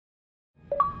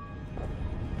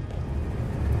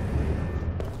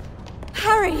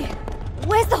Harry!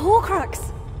 Where's the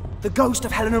Horcrux? The ghost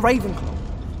of Helena Ravenclaw.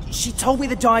 She told me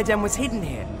the diadem was hidden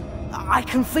here. I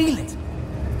can feel it.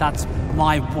 That's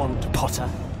my wand, Potter.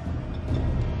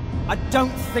 I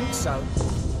don't think so.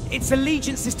 Its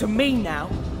allegiance is to me now.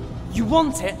 You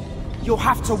want it, you'll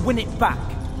have to win it back.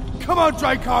 Come on,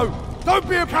 Draco! Don't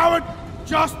be a coward!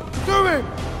 Just do it!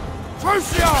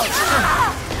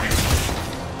 Crucio!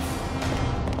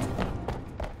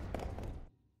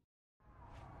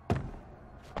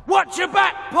 Watch your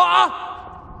back,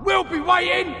 Potter! We'll be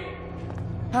waiting!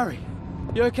 Harry,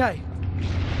 you okay?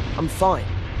 I'm fine,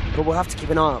 but we'll have to keep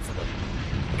an eye out for them.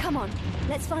 Come on,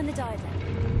 let's find the diadem.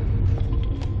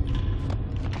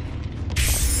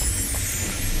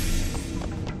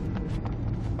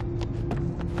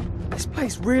 This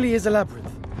place really is a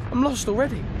labyrinth. I'm lost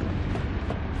already.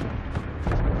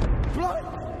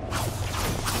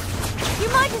 You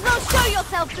might as well show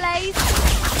yourself, Blaze!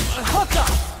 Potter!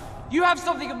 You have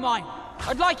something of mine.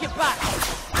 I'd like it back.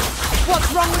 What's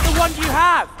wrong with the one you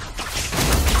have?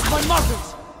 It's my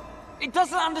mother's. It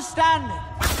doesn't understand me.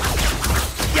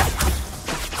 Yeah.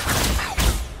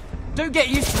 Don't get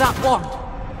used to that wand.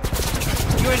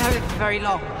 You won't have it for very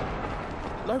long.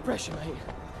 No pressure, mate.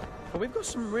 But we've got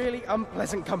some really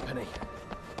unpleasant company.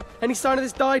 Any sign of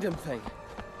this diadem thing?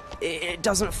 It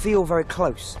doesn't feel very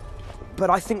close, but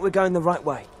I think we're going the right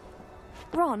way.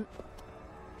 Ron,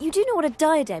 you do know what a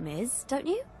diadem is, don't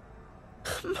you?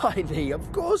 Miney,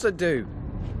 of course I do.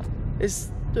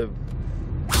 It's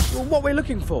what we're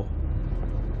looking for.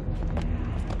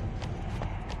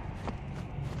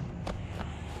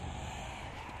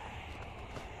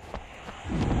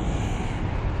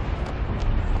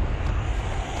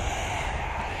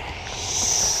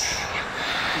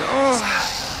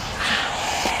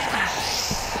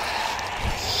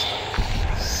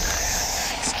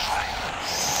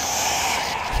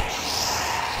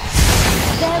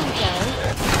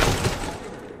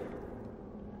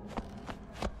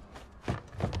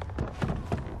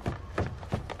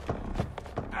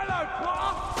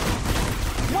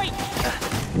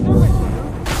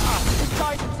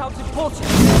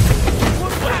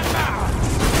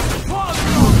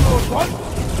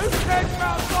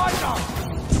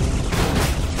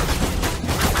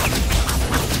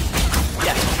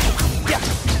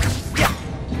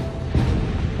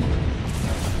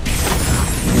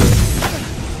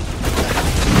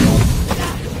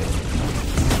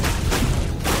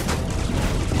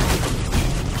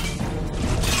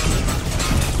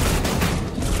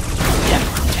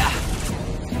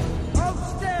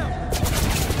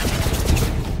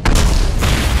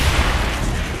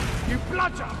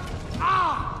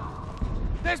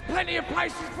 There's plenty of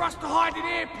places for us to hide in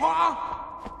here, Potter!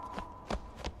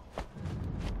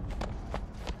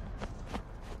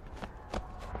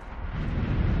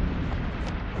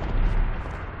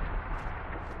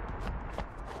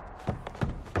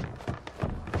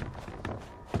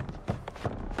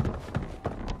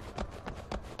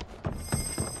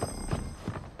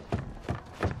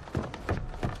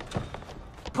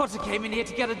 Potter came in here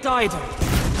to get a diadem.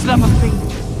 So that must mean...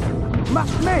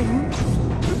 Must mean?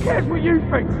 Who cares what you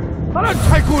think? I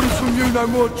don't take orders from you no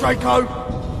more, Draco!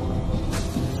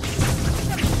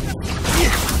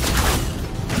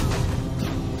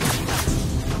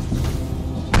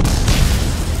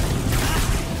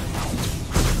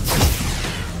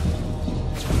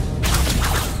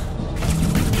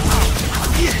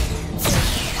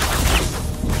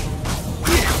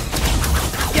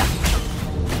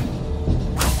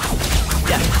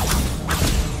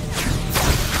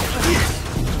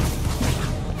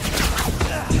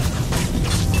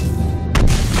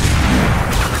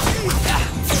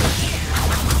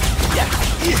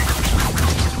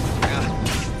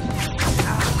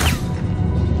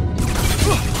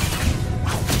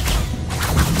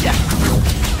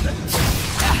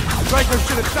 Draco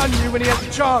should have done you when he had the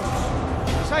chance.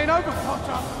 This ain't over,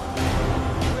 Potter.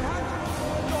 We're handing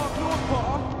the Dark Lord,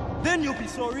 Potter. Then you'll be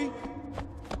sorry.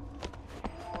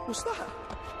 What's that?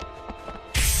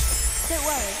 Don't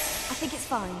worry, I think it's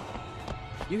fine.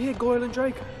 You hear Goyle and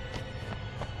Draco?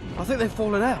 I think they've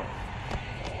fallen out.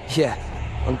 Yeah,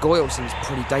 and Goyle seems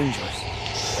pretty dangerous.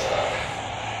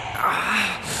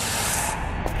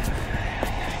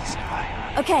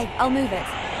 Okay, I'll move it.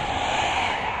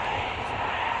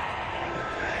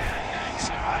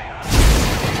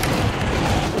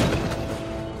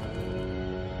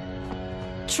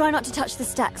 Try not to touch the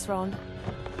stacks, Ron.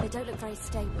 They don't look very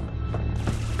stable.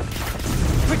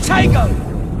 Protego!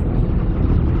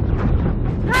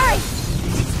 Hey!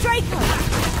 It's Draco!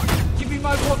 Give me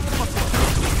my wand,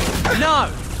 Potter.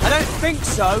 No, I don't think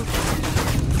so.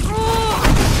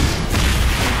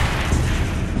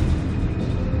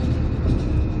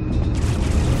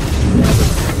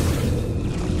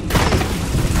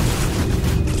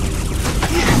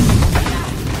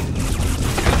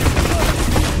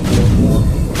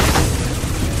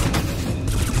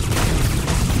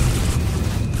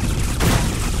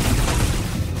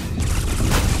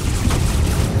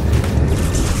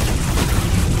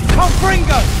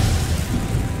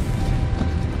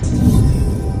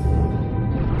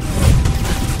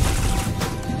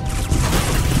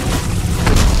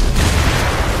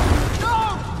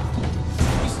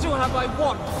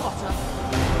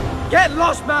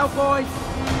 now, boy.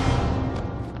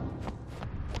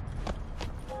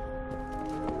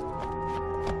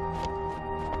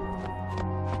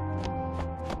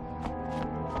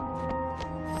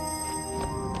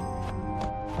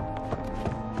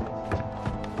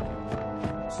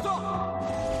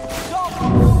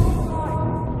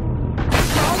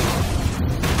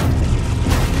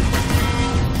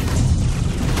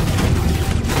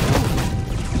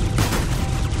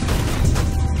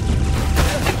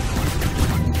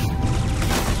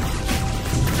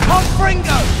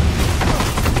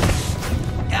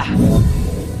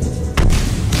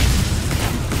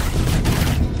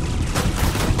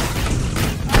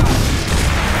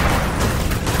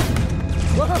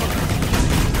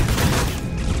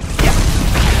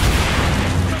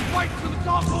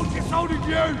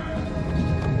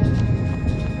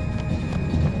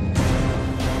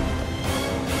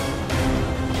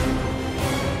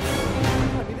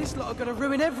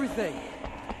 Ruin everything.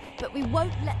 But we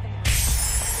won't let them.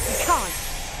 We can't.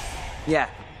 Yeah,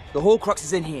 the Horcrux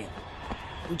is in here.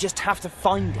 We just have to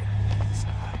find it.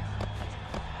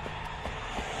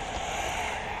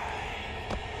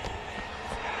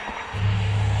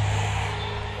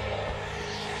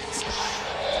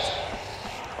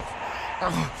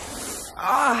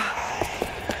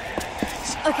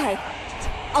 Okay,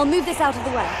 I'll move this out of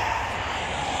the way.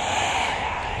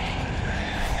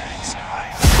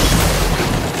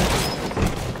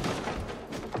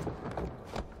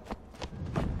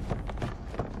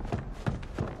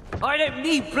 I don't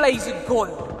need blazing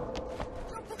coil.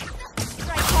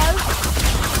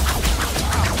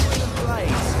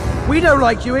 We don't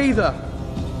like you either.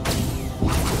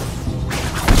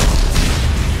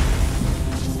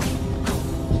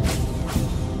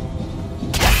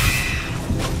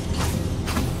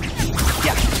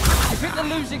 You've hit the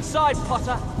losing side,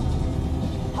 Potter.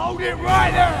 Hold it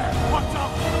right there, Potter.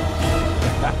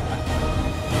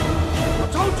 I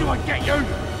told you I'd get you.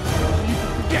 You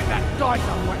can forget that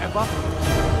Diadem, whatever.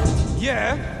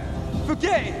 Yeah?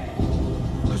 Forget it!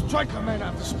 Because Draco may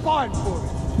not have the spine for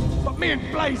it. But me and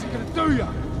Blaze are gonna do ya.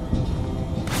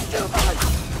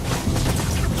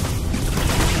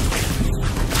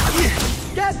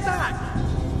 Get that!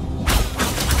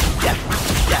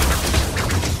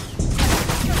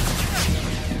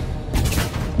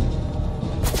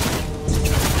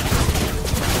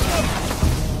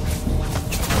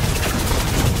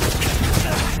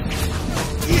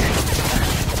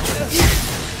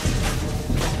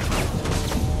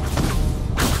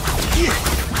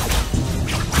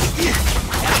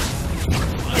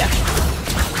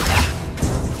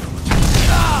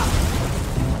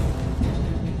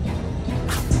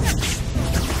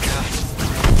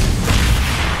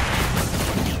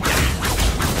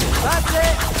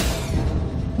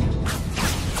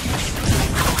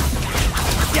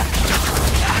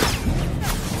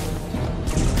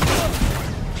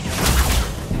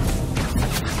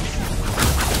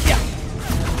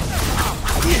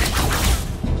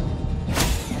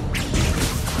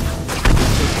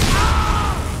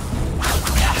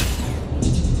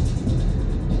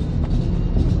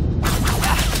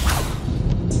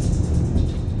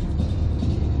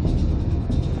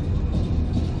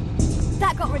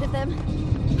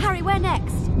 Harry, where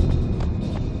next?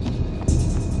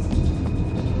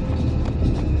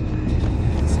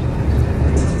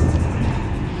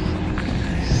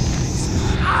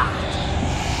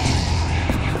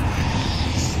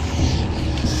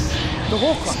 The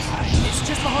Horcrux. It's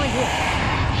just behind here.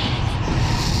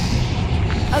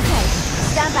 Okay,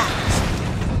 stand back.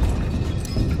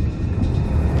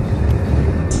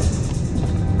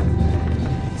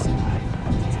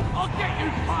 I'll get you,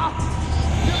 pal!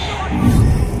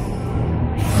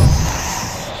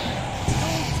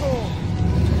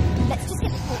 Let's just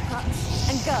get the Horcrux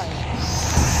and go.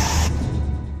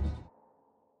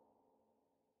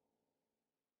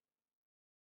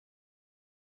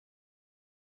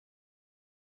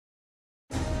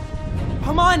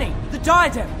 Hermione, the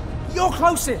Diadem. You're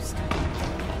closest.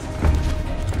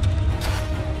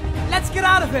 Let's get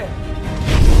out of here.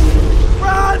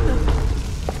 Run!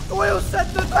 We'll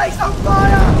set the place on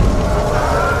fire!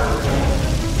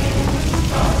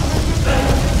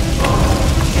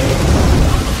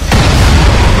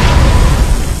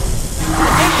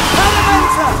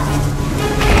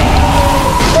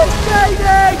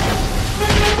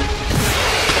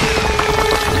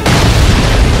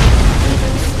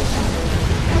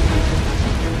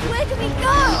 Where do we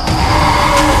go?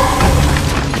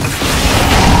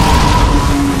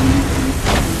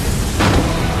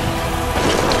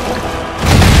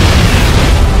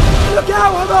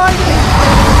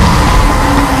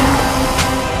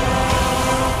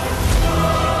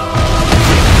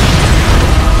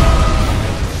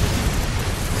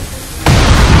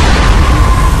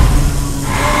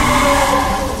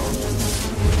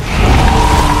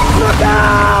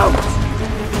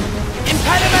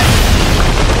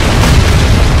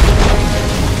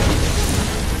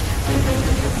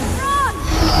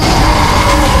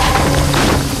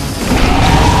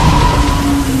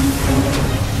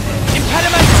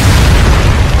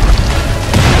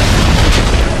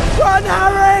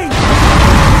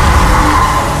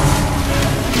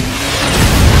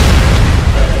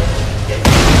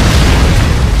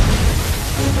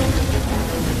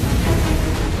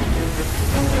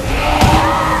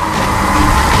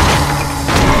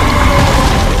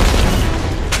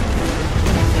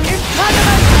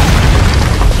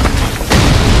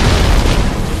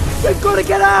 We've got to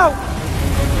get out!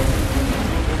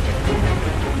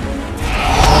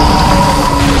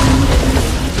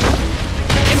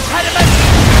 Impediment!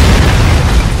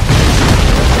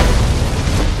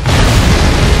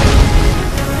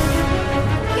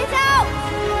 Get out!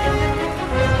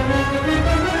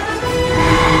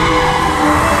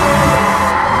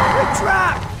 We're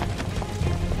trapped!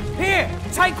 Here,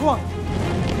 take one.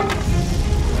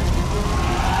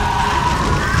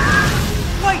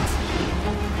 Wait!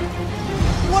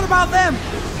 What about them?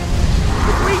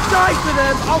 If we die for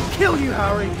them, I'll kill you,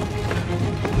 Harry!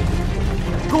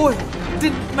 Goyle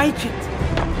didn't make it.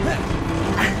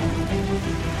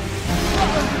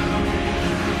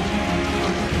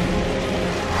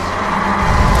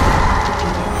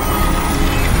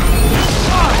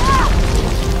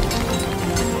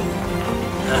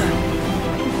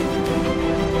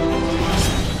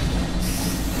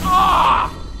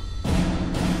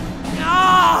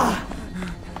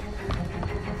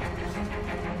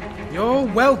 You're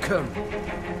welcome.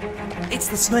 It's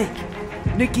the snake.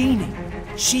 Nagini.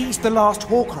 She's the last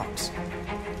Horcrux.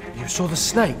 You saw the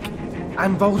snake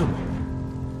and Voldemort.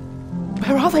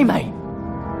 Where are they, mate?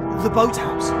 The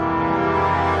boathouse.